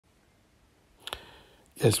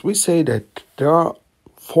Yes, we say that there are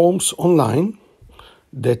forms online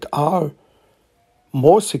that are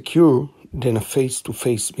more secure than a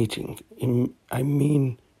face-to-face meeting. I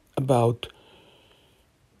mean about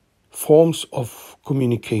forms of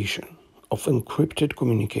communication, of encrypted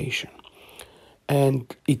communication.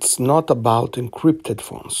 And it's not about encrypted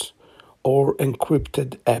phones or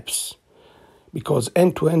encrypted apps, because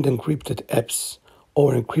end-to-end encrypted apps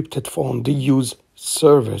or encrypted phone, they use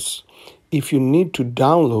servers. If you need to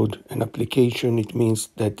download an application, it means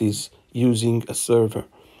that is using a server.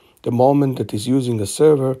 The moment that is using a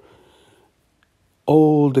server,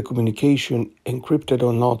 all the communication, encrypted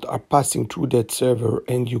or not, are passing through that server,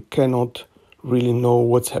 and you cannot really know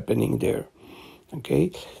what's happening there.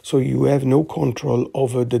 Okay, so you have no control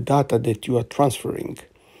over the data that you are transferring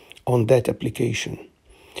on that application.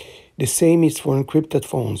 The same is for encrypted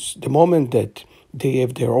phones. The moment that they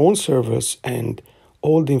have their own servers and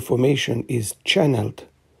all the information is channeled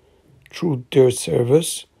through their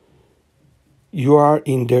servers, you are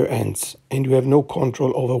in their hands and you have no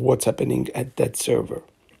control over what's happening at that server.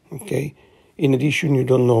 Okay. In addition, you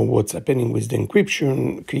don't know what's happening with the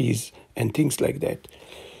encryption keys and things like that.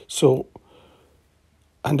 So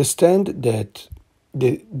understand that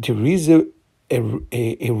there is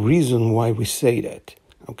a reason why we say that,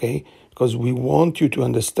 okay? Because we want you to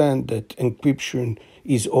understand that encryption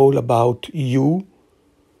is all about you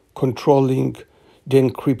controlling the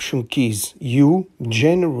encryption keys, you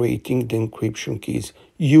generating the encryption keys,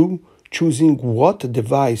 you choosing what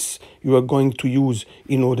device you are going to use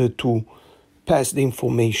in order to pass the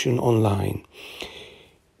information online.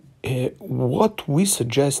 What we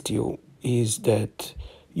suggest you is that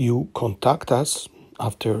you contact us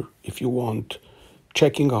after, if you want,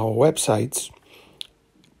 checking our websites.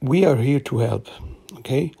 We are here to help,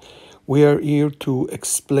 okay? We are here to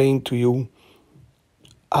explain to you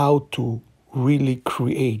how to really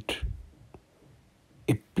create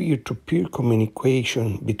a peer-to-peer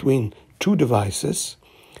communication between two devices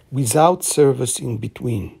without servers in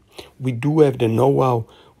between. We do have the know-how,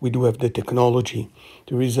 we do have the technology.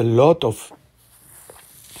 There is a lot of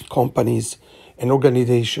companies and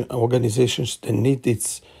organizations that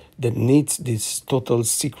needs this total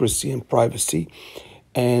secrecy and privacy,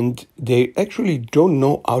 and they actually don't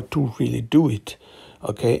know how to really do it,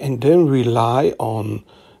 okay, and then rely on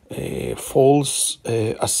false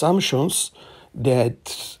assumptions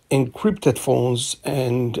that encrypted phones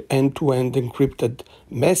and end-to-end encrypted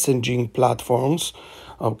messaging platforms,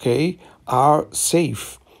 okay, are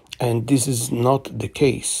safe, and this is not the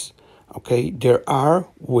case. Okay, there are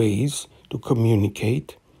ways to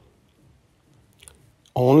communicate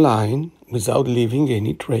online without leaving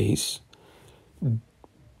any trace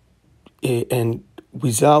and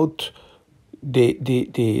without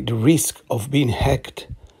the risk of being hacked,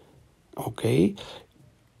 okay,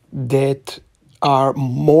 that are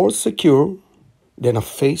more secure than a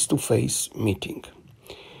face-to-face meeting.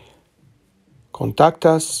 Contact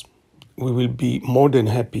us. We will be more than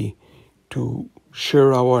happy to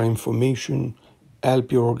share our information,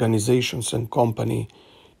 help your organizations and company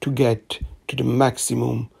to get to the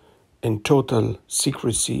maximum and total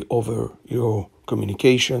secrecy over your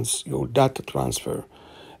communications, your data transfer,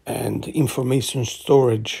 and information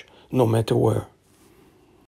storage, no matter where.